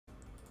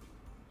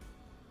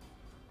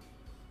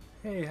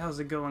Hey, how's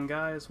it going,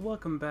 guys?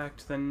 Welcome back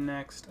to the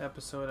next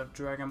episode of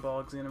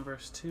Dragonball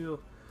Xenoverse 2.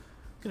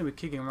 Gonna be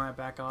kicking right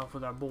back off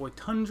with our boy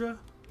Tundra.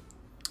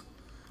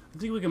 I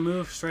think we can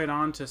move straight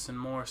on to some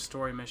more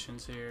story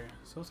missions here.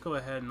 So let's go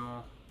ahead and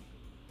we'll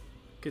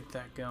get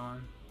that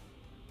going.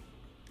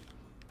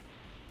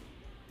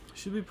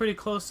 Should be pretty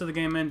close to the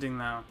game ending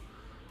though.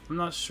 I'm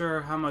not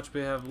sure how much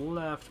we have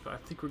left, but I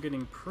think we're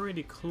getting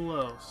pretty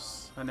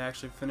close and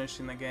actually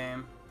finishing the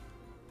game.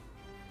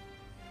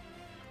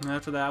 And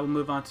after that, we'll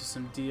move on to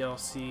some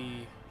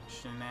DLC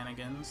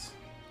shenanigans.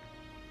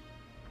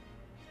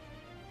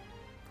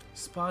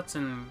 Spots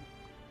in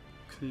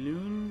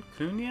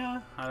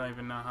Clunia? I don't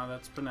even know how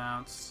that's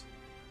pronounced.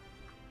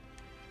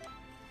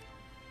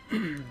 But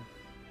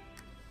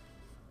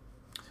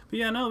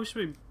yeah, no, we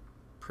should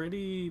be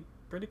pretty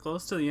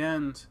close to the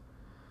end.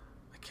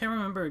 I can't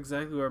remember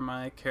exactly where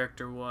my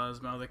character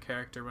was, my other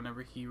character,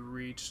 whenever he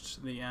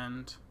reached the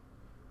end.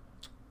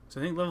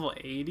 So I think level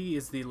 80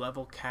 is the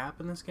level cap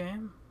in this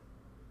game.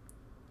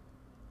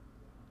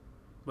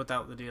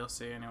 Without the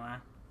DLC, anyway.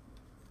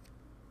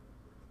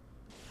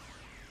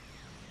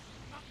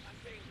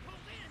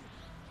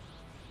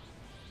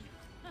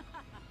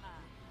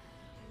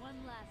 One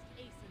last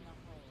ace in the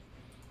hole.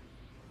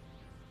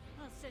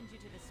 I'll send you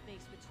to the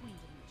space between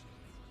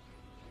dimensions.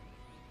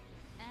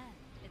 And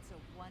it's a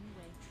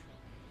one-way trip.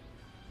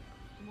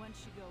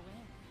 Once you go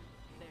in,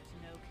 there's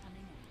no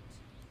coming out.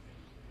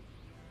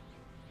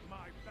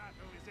 My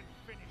battle isn't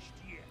finished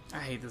yet.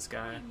 I hate this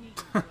guy. You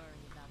needn't worry about that.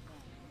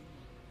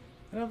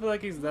 I don't feel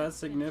like he's that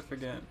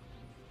significant.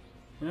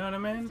 You know what I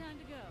mean? It's time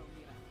to go,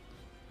 Mira.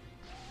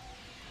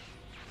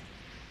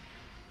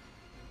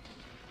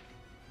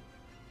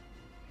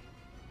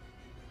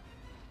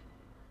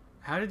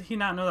 How did he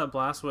not know that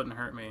blast wouldn't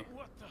hurt me?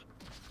 What the?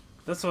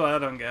 That's what I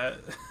don't get.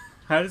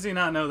 How does he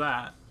not know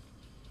that?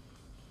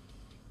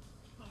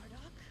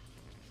 Bardock?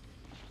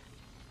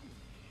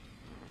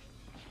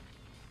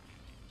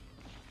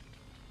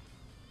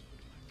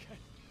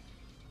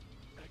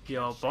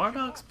 Yo,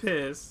 Bardock's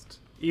pissed.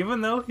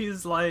 Even though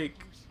he's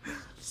like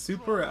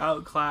super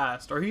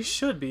outclassed, or he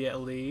should be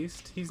at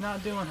least. He's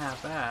not doing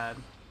half bad.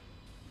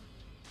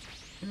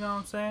 You know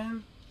what I'm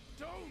saying?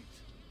 Don't!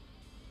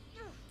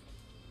 How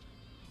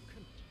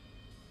can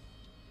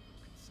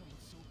someone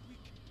so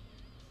weak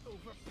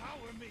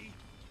overpower me?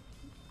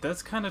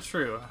 That's kind of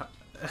true.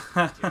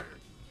 Dare you make a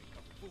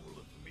fool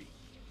of me?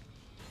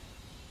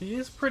 He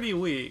is pretty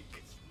weak.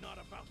 It's not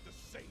about the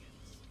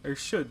Saiyans. Or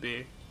should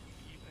be.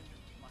 Even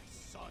my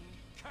son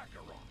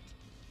Kakarot.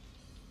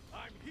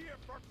 I'm here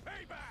for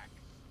payback.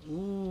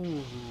 Ooh.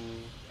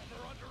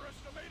 Never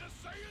underestimate a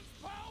Saiyan's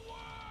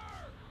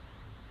power.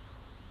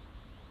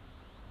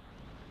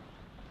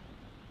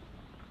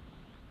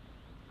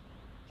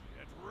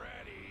 Get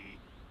ready.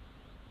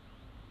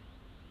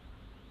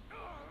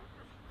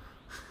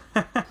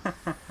 Could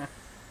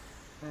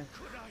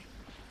I,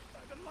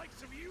 the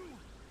likes of you?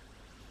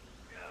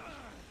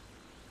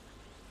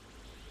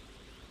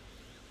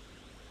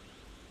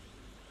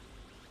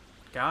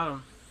 Got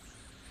him.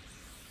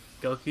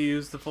 Goku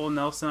used the full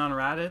Nelson on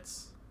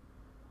Raditz.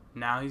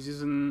 Now he's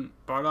using...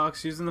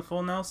 Bardock's using the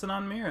full Nelson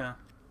on Mira.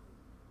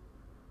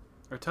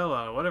 Or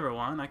Towa, whatever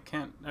one. I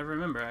can't ever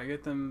remember. I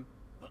get them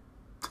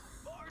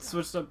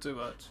switched up too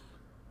much.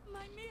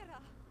 My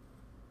Mira!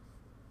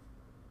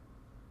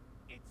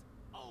 It's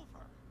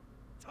over,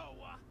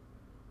 Towa.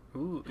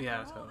 Ooh, yeah,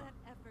 All Towa. that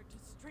effort to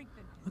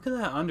strengthen him. Look at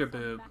that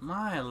underboob.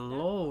 My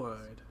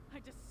lord. I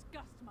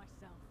disgust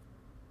myself.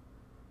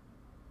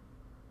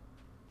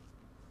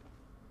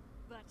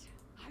 But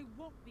I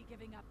won't be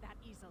giving up that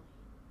easily.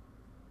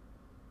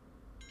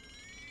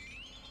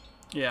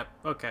 Yep,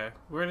 okay.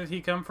 Where did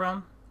he come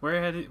from?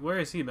 Where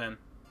has he been?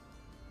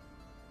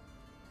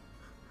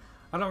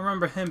 I don't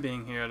remember him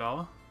being here at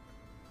all.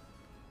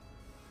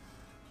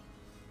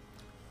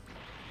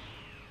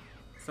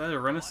 Is that a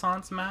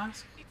Renaissance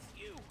mask? It's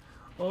you.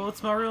 Oh,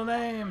 it's my real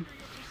name!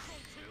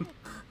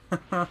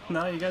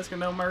 Now you guys can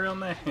know my real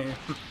name.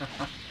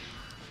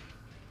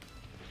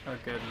 Oh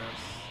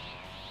goodness.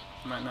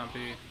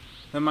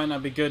 That might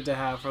not be good to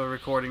have for the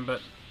recording,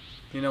 but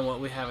you know what,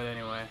 we have it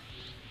anyway.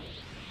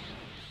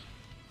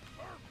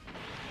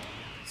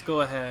 Let's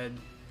go ahead,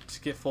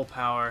 just get full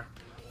power.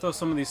 Throw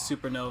some of these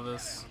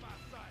supernovas.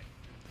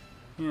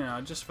 You know,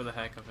 just for the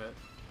heck of it.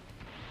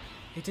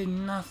 It did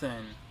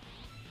nothing.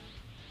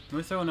 Let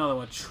me throw another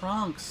one.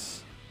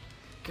 Trunks!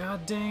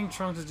 God dang,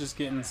 Trunks is just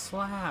getting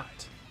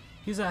slapped.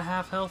 He's at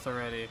half health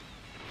already.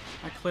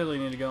 I clearly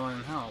need to go in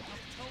and help.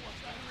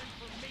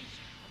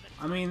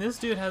 I mean, this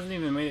dude hasn't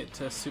even made it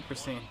to Super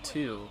Saiyan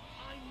 2,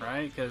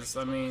 right? Because,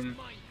 I mean,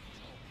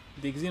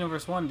 the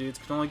Xenoverse 1 dudes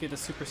could only get to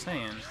Super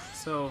Saiyan.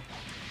 So,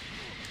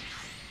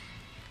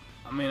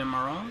 I mean, am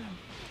I wrong?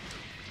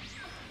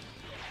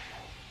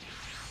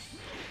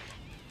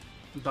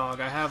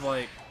 Dog, I have,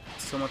 like,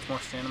 so much more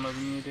stamina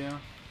than you do.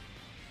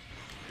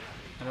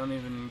 I don't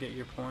even get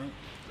your point.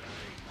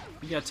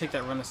 You gotta take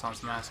that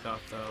Renaissance mask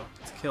off, though.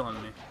 It's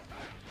killing me.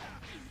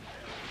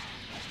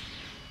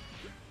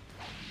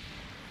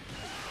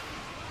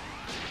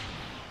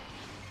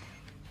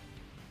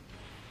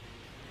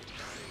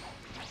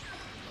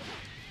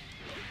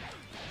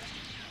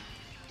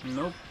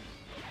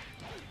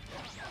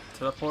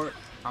 Teleport?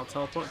 I'll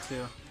teleport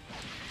too.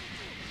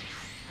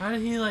 How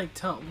did he like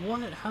tell?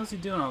 What? How's he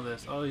doing all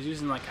this? Oh, he's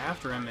using like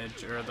after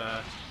image or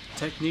the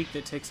technique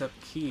that takes up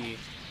ki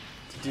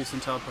to do some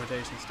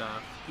teleportation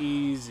stuff.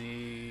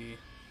 Easy.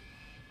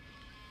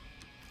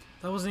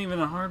 That wasn't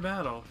even a hard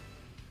battle.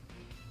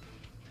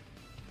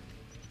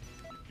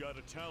 You've got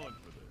a talent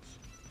for this.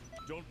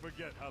 Don't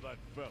forget how that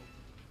felt.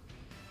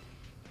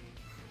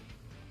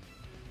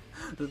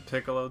 The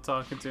Piccolo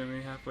talking to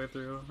me halfway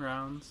through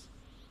rounds.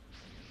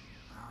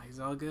 Oh, he's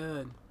all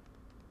good.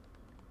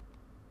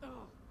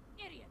 Oh,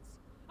 idiots!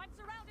 I'm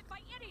surrounded by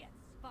idiots!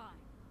 Fine.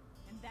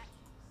 In that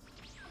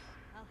case,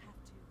 I'll have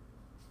to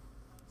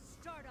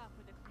start off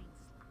with a clean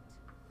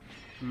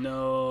slate.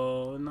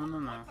 No.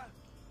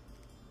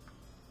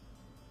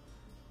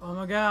 Oh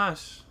my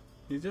gosh.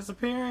 He's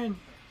disappearing.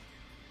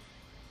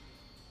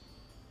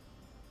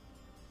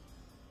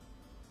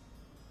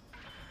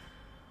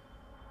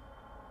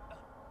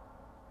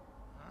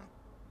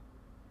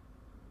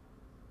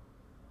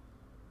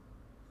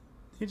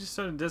 He just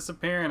started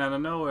disappearing out of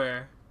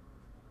nowhere.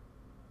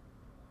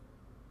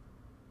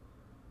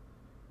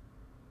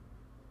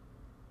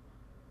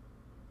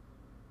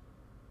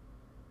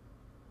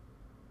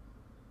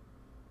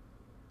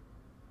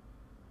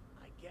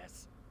 I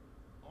guess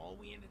all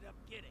we ended up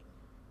getting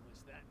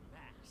was that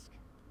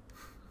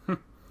mask.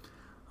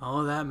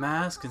 Oh, that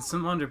mask and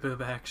some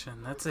underboob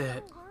action. That's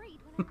it. So worried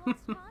when I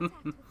lost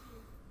contact with you.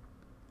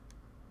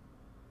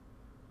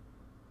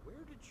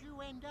 Where did you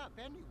end up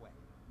anyway?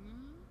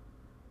 Hmm?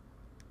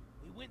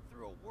 We went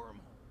through a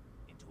wormhole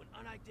into an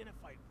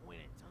unidentified point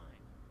in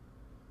time.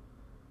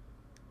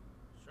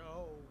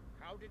 So,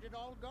 how did it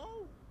all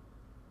go?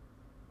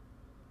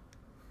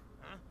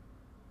 Huh?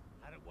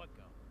 How did what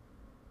go?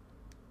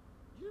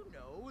 You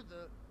know,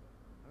 the...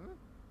 Huh?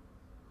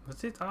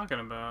 What's he talking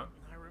about?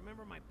 I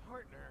remember my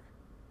partner.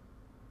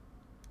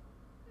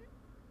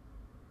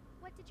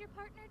 What did your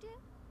partner do?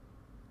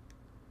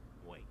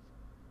 Wait.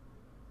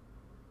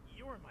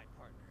 You're my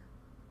partner,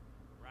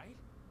 right?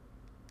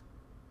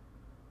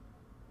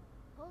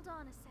 Hold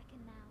on a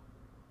second now.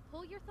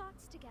 Pull your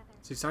thoughts together.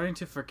 Is he starting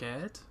to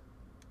forget?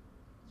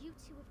 You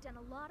two have done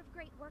a lot of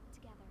great work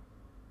together.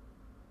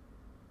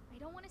 I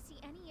don't want to see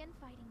any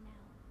infighting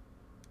now.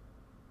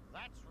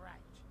 That's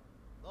right.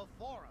 The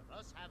four of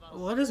us have a...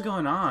 What is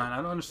going on? I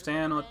don't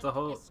understand what the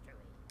whole... history.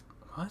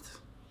 What?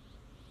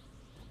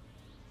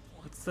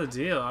 What's the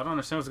deal? I don't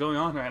understand what's going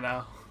on right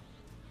now.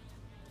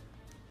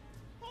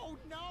 Oh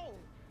no!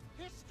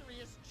 History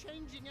is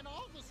changing in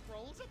all the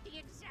scrolls at the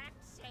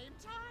exact same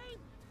time!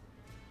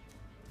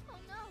 Oh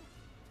no!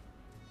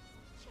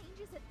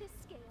 Changes at this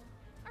scale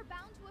are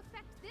bound to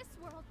affect this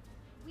world.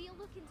 We'll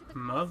look into the...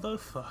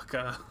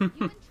 Motherfucker. You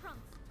and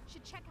Trunks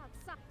should check out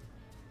some...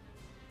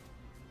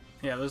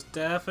 Yeah, there's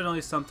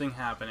definitely something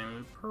happening.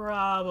 We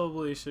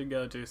probably should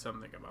go do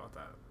something about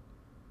that.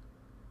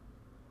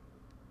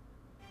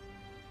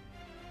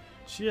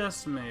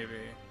 Just maybe.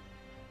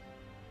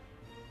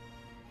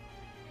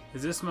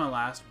 Is this my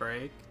last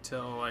break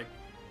till, like,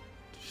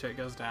 shit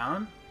goes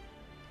down?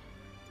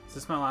 Is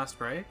this my last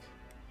break?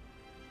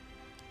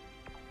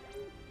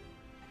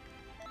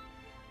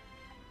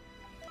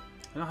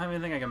 I don't have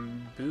anything I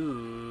can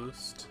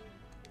boost.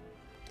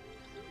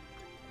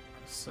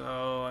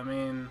 So, I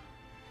mean...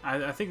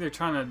 I think they're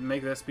trying to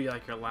make this be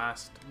like your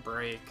last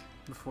break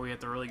before you have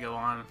to really go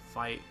on and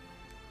fight.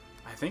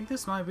 I think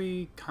this might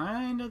be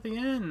kind of the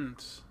end,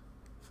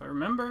 if I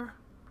remember.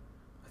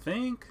 I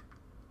think.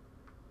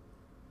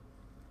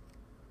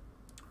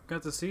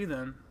 Got to see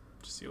then.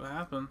 Just see what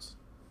happens.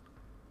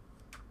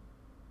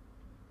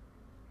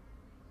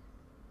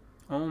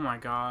 Oh my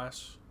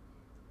gosh.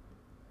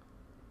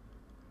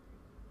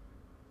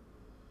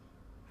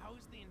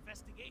 How's the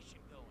investigation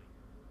going?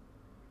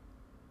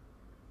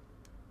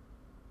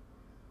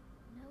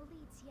 No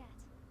leads yet.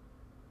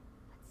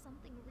 But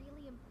something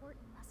really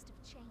important must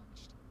have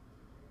changed.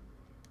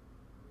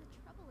 The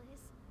trouble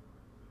is,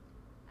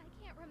 I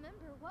can't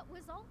remember what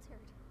was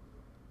altered.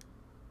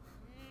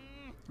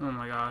 Oh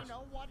my gosh. I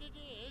know what it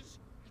is.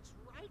 It's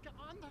right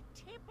on the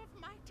tip of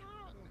my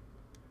tongue.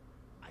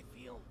 I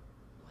feel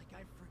like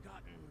I've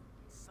forgotten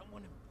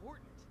someone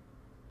important.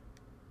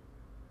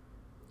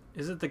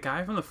 Is it the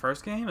guy from the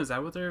first game? Is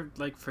that what they're,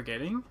 like,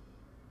 forgetting?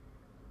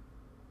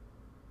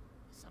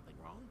 Is something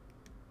wrong?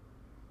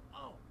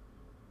 Oh,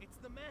 it's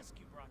the mask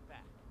you brought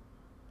back.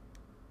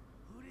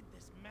 Who did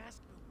this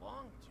mask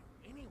belong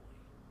to, anyway?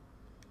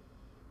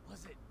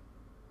 Was it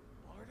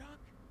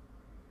Bardock?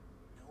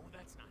 No,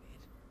 that's not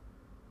it.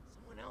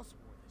 Someone else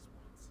wore this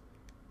once.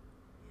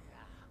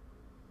 Yeah.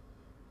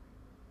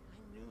 I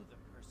knew the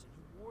person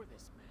who wore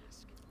this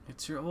mask.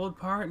 It's your old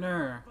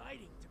partner.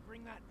 Fighting to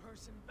bring that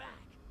person back.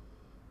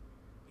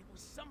 It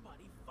was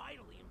somebody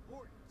vitally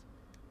important.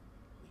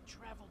 We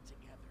traveled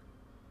together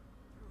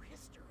through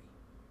history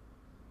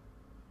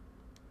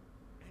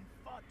and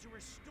fought to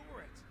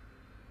restore it.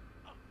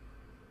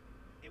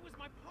 It was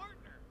my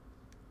partner.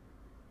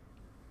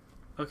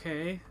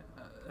 Okay.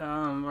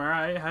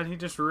 Alright. How did he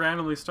just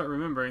randomly start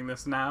remembering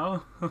this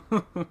now?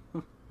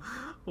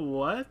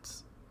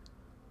 What?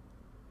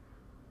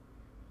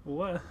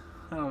 What?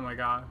 Oh my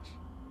gosh.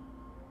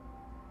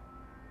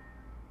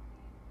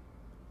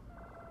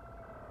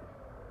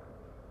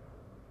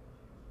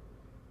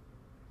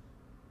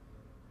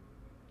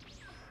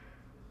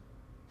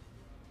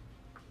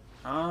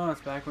 Oh, it's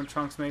back when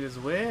Trunks made his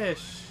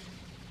wish.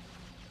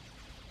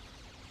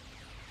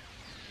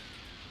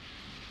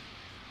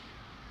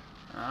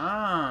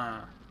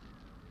 Ah.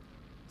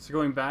 So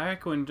going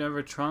back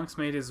whenever Trunks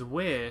made his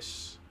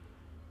wish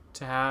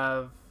to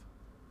have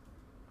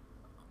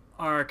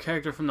our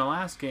character from the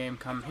last game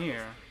come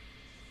here.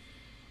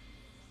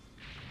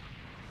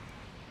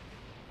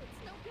 It's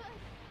no good.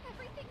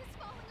 Everything is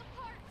falling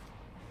apart.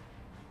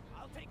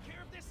 I'll take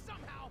care of this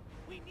somehow.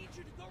 We need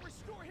you to go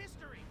restore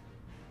history.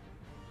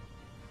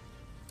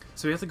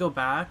 So we have to go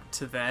back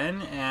to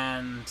then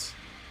and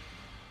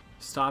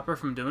stop her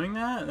from doing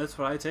that? That's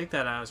what I take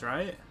that as,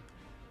 right?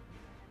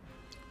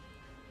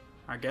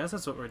 I guess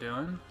that's what we're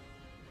doing.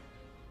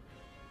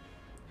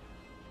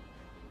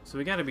 So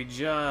we gotta be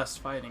just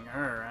fighting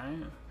her,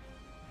 right?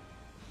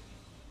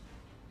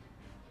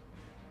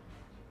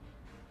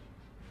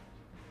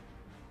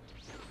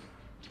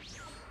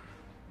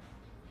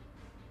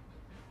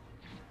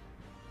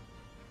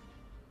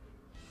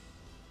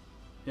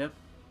 Yep.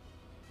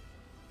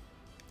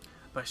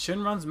 By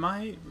Shinran's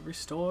might,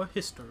 restore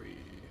history.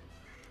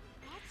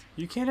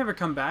 You can't ever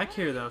come back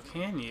here though,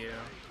 can you?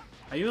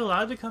 Are you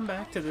allowed to come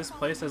back to this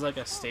place as like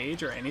a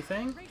stage or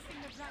anything? Erasing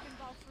the Dragon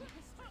Ball from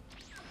history.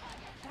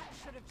 That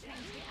should have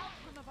changed the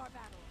outcome of our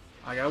battles.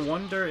 Like, I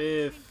wonder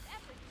if...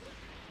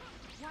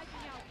 Wiping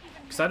out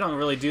even Because I don't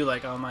really do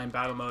like online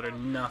battle mode or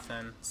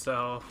nothing,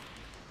 so...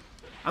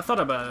 I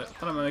thought about it. I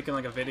thought about making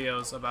like a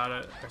videos about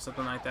it or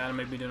something like that and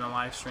maybe doing a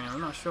live stream.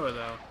 I'm not sure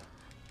though.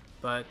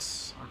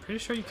 But I'm pretty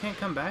sure you can't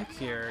come back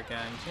here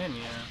again, can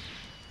you?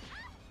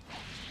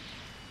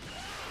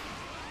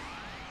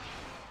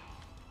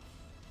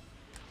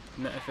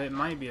 No, if it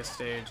might be a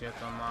stage you have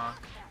to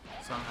unlock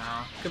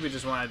somehow. Could be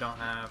just one I don't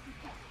have.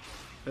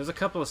 There's a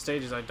couple of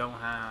stages I don't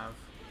have.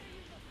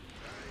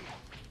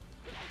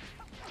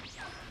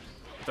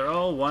 They're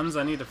all ones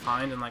I need to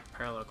find in like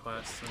parallel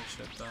quests and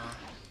shit though.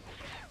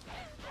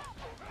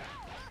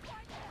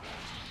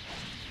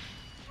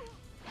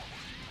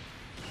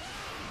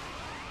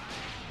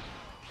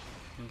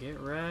 And get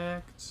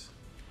wrecked.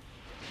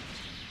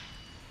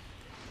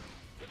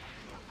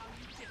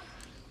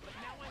 But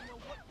now I know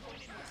what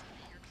point in history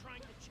you're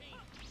trying to change.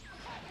 You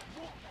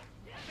won't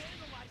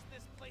vandalize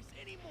this place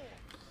anymore.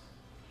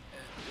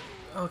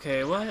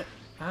 Okay, what?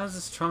 How does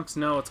this Trunks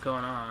know what's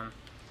going on?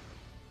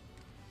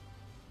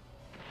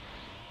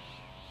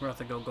 We're about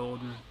to go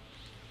golden.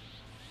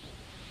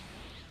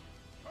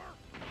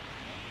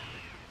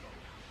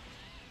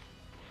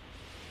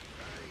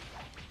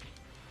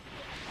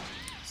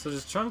 So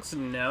does Trunks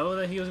know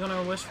that he was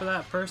gonna wish for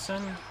that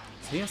person?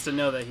 So he has to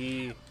know that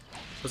he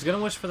was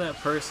gonna wish for that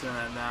person,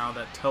 and now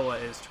that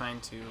Towa is trying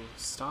to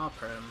stop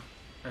him,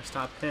 or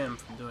stop him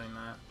from doing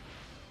that.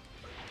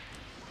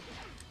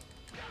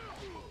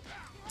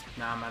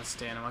 Now I'm out of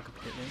stamina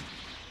completely.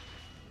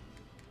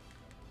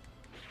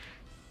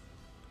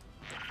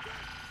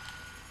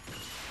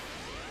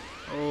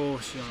 Oh,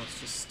 she almost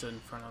just stood in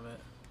front of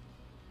it.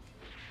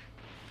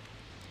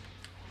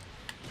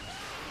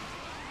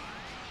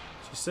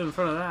 She stood in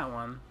front of that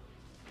one.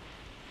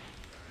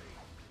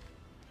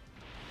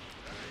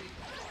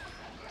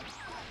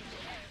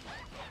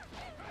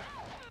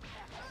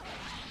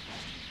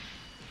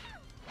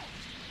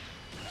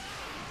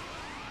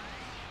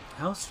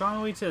 How strong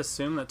are we to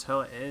assume that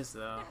Towa is,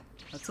 though?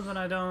 That's something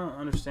I don't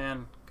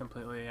understand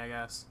completely, I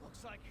guess.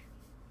 Looks like we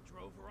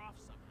drove her off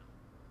somehow.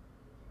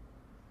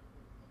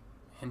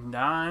 And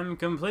I'm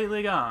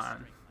completely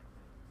gone.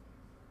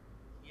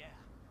 Yeah.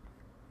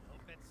 I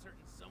hope that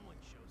certain someone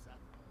shows up.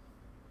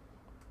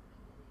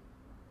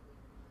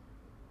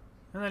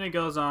 And then he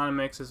goes on and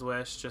makes his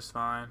wish just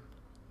fine.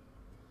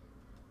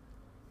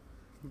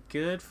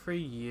 Good for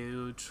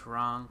you,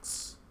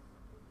 Trunks.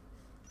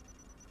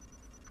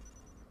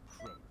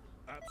 Incredible.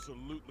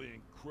 Absolutely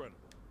incredible.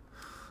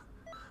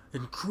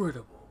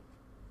 Incredible.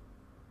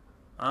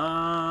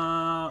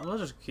 We'll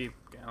just keep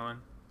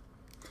going.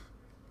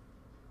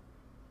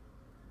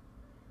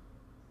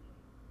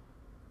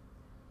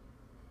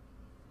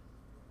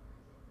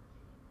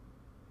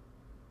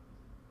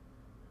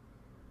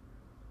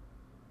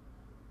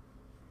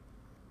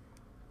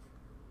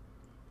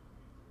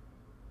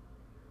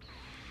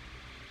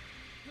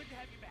 Good to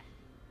have you back.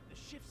 The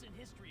shifts in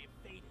history have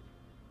faded.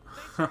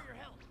 Thanks for your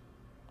help.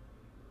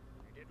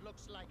 And it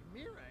looks like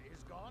Mira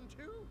is gone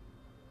too.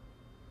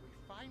 We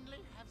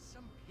finally have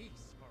some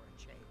peace for a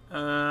change.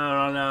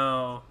 I don't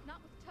know.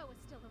 Not with Towa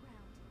still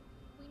around.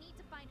 We need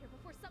to find her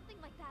before something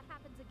like that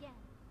happens again.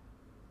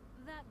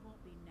 that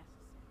won't be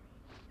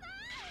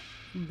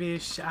necessary.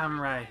 Bish, I'm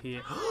right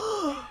here.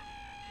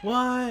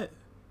 What?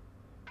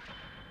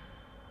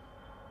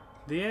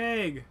 The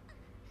egg.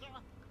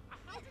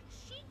 How did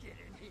she get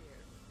in here?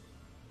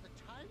 The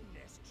time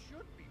nest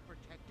should be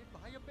protected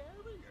by a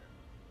barrier.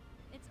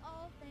 It's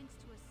all thanks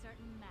to a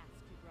certain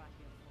mask you brought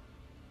here for me.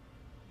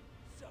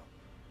 So,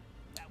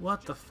 that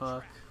What the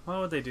fuck? Why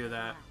would they do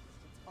that?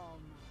 It's all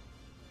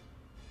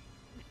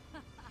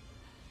mine.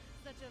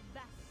 Such a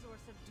vast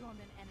source of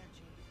dormant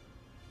energy.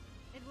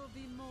 It will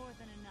be more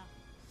than enough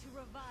to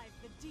revive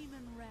the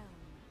demon realm.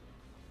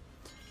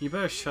 You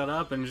better shut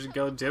up and just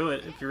go do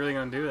it if you're really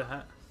gonna do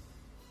that.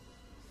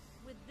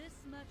 With this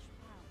much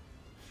power,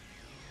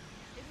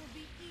 it will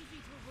be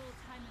easy to rule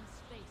time and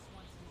space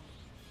once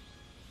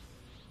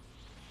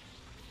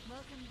more.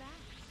 Welcome back.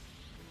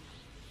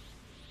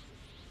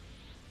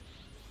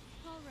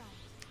 Alright.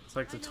 It's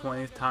like the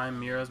 20th time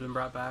Mira's been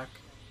brought back.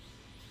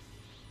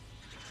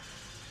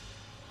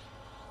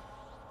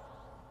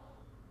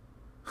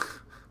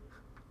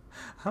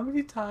 How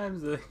many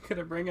times are they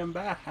gonna bring him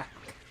back?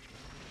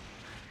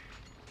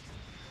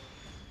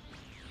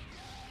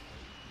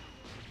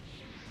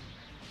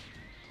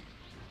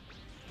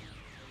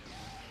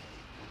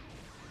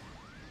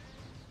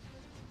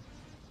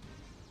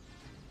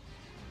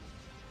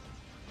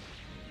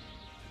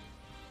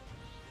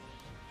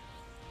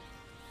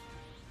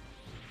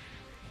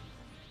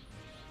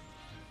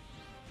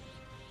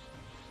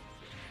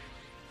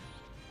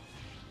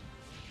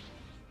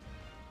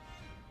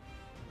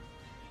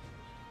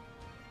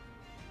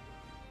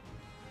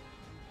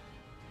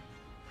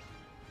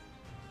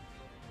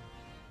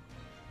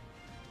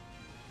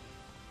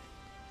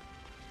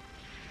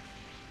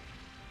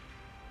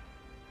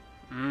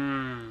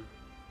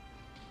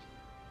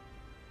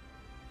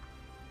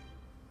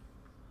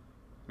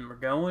 And we're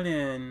going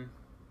in.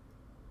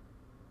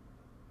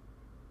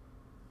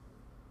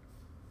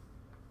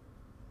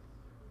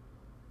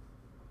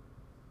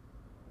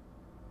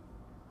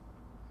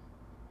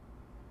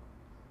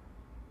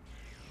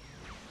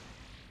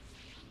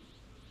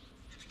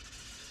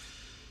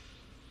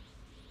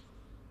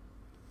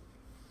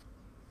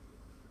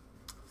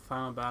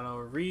 Final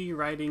battle,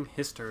 rewriting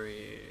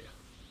history.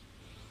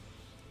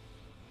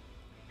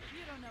 You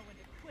don't know when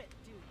to quit,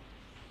 do you?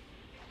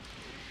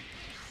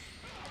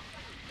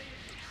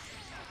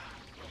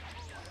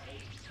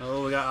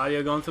 Oh, we got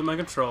audio going through my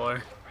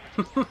controller.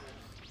 Oh,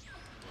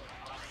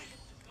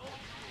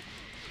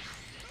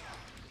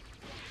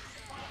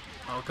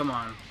 come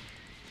on.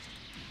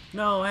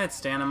 No, I had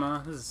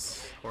stamina. This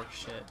is horse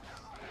shit. What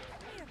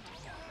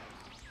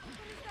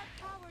is that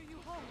power you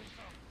hold?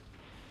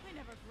 I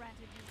never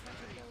granted you such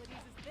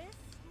abilities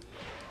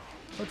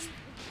as this.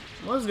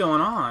 What's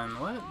going on?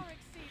 What? Far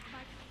exceeds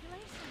my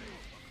calculations.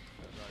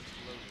 As I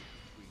floated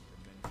between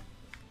dimensions,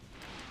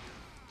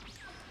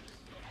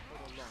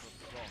 put a lot of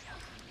thought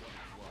into what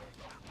it was.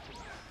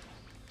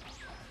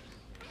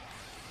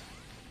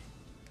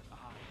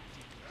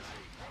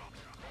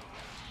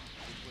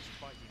 It was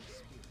fighting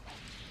spirit,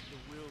 the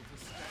will to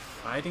stand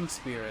up Fighting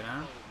spirit,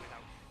 huh?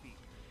 without fear.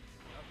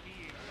 A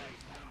being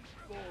like me,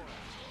 born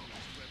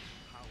with weapon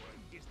power,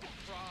 is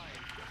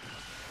deprived of it.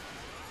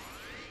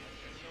 I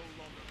can no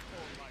longer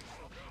call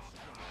myself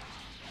strong,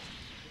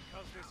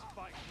 because this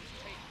fight will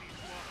take me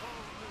to a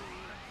whole new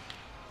level.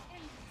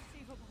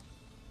 Inconceivable.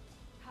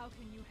 How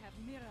can you have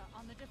Mira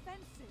on the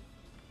defensive?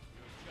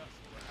 You're just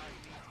what I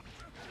need.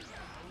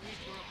 A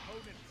weaker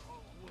opponent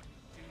wouldn't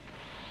do.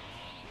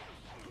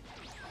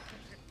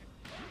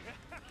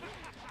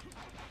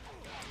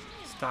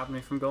 Stop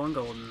me from going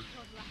golden. You're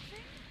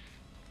laughing?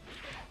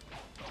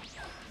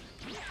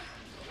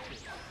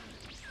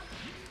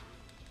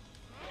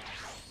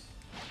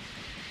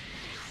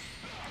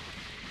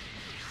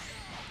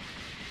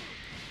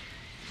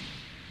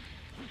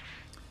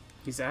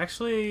 He's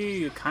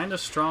actually kind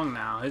of strong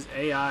now. His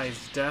AI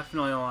is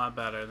definitely a lot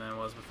better than it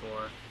was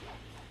before.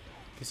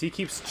 Because he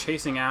keeps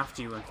chasing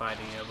after you and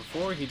fighting you.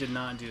 Before, he did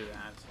not do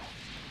that.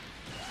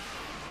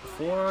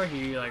 Before,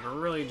 he like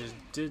really just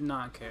did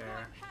not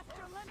care. Past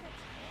your limit.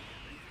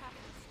 You have to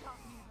stop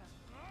Mira.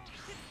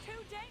 It's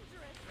too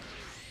dangerous.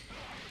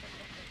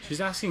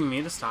 She's asking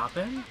me to stop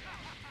him?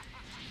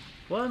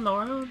 What in the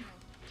world?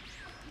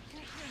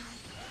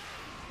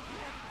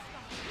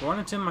 Run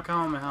into my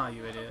Kamehameha,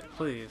 you idiot.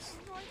 Please.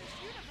 Destroy this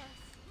universe.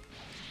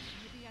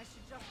 Maybe I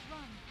should just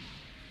run.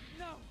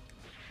 No.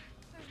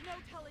 There's no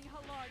telling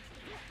how large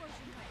the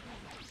explosion might be.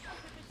 If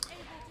it's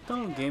able to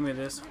Don't give me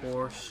this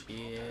horse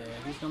shit.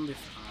 He's gonna be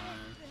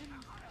fine.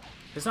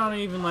 It's not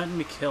even letting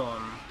me kill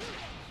him.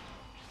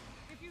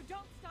 If you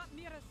don't stop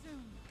Mira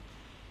soon,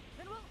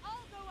 then we'll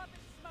all go up in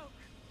smoke.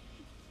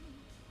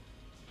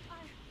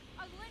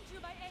 I'll lend you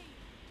my aid.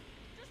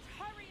 Just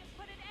hurry and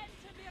put an end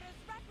to Mira's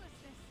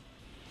recklessness.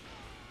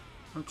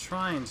 I'm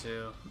trying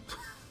to.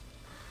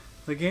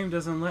 The game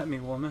doesn't let me,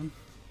 woman.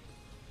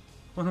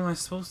 What am I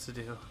supposed to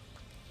do?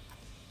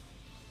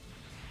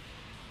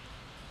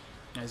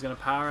 He's gonna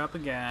power up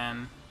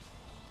again.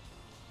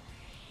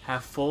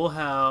 Have full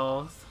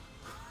health.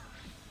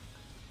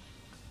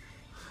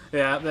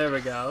 Yeah, there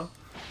we go.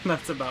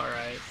 That's about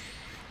right.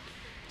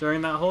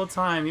 During that whole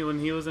time, when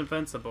he was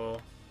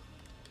invincible,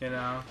 you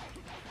know.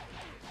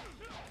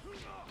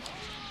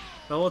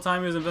 The whole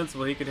time he was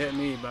invincible, he could hit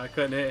me, but I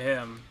couldn't hit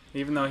him.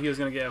 Even though he was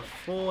gonna get a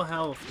full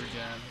health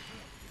regen.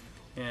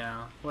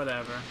 Yeah,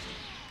 whatever.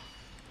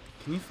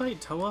 Can you fight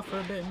Towa for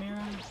a bit,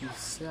 Mira? You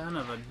son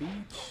of a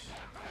bitch.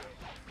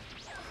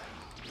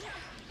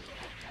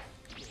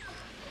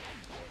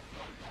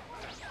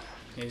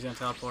 Yeah, he's gonna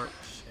teleport.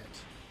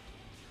 Shit.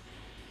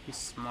 He's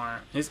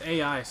smart. His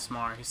AI is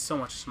smart. He's so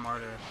much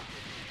smarter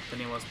than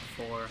he was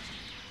before.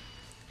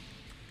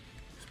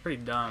 He was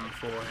pretty dumb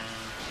beforehand.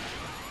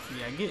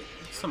 Yeah, get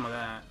some of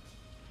that.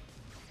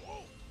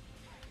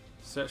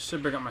 So that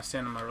should bring up my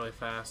stamina really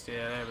fast.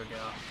 Yeah, there we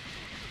go.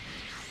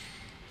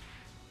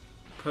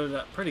 Put it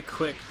up pretty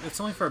quick. It's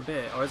only for a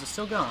bit. Or is it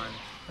still going?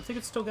 I think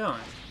it's still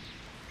going.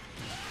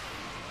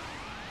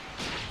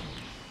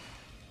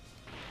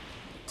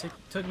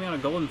 Took me on a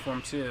golden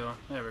form too.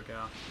 There we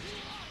go.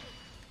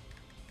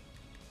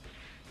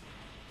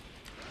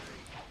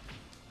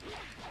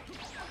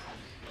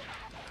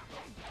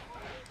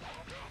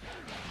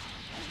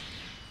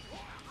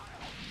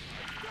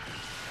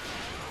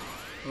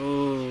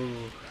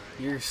 Ooh,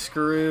 you're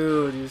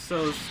screwed. You're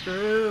so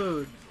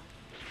screwed.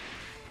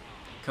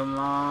 Come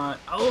on.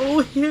 Oh,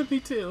 he hit me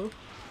too.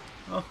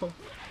 Oh,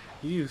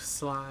 you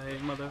sly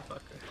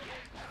motherfucker.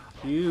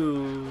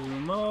 You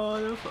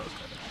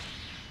motherfucker.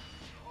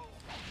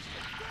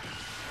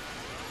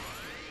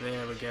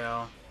 There we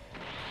go.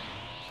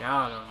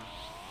 Got him.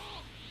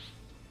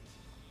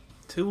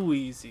 Too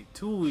easy.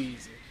 Too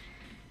easy.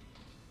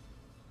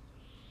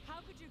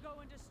 How could you go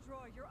and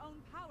destroy your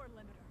own power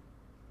limiter?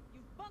 You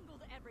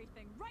bungled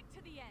everything right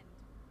to the end.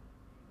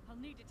 I'll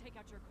need to take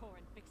out your core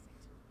and fix it.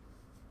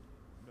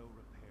 No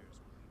repairs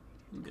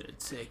will be needed. I'm gonna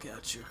take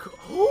out your core.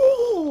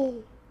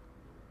 Oh!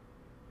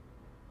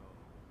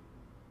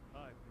 Oh,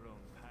 I've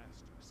grown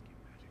past your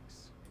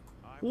schematics.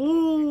 I'm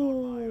working on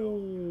my own.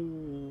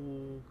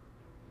 Ooh.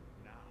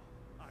 Now,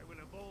 I will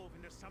evolve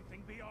into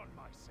something beyond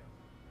myself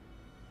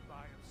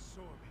by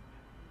absorbing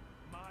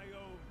my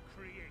own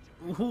creation.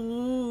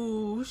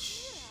 Ooh,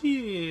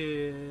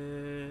 shit.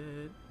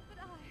 But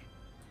I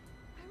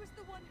was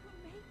the one who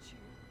made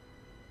you.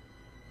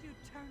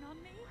 You'd turn on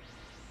me?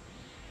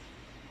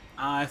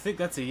 I think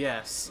that's a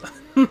yes.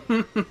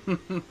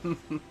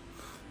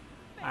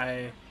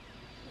 I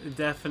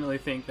definitely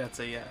think that's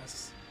a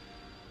yes.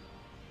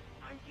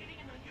 I'm getting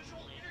an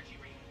unusual energy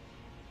reading.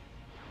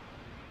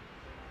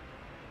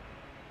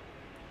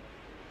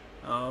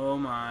 Oh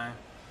my.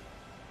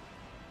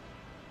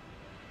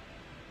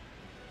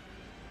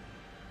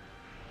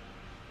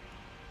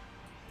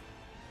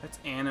 That's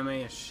anime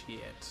as shit.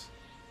 This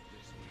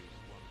feels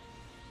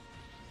wonderful.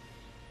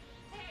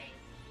 Hey,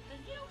 can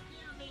you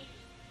hear me?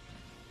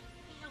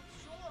 He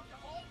absorbed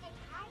all the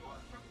power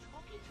from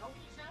Toki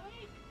Toki's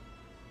enemy.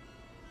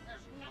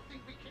 There's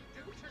nothing we can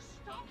do to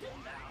stop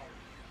him now.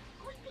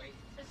 Quickly,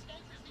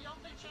 escape is the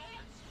only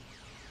chance.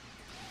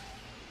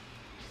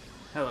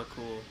 Hella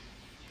cool.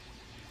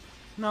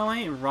 No, I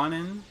ain't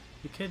running.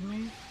 You kidding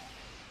me?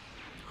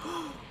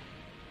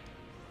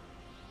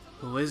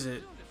 Who is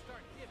it? Soon to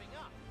start giving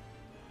up.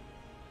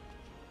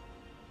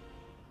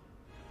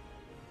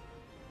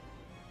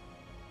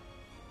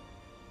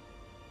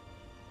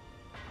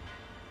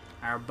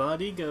 Our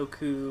buddy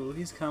Goku.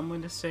 He's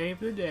coming to save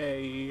the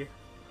day.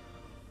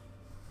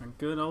 Our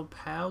good old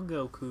pal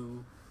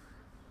Goku.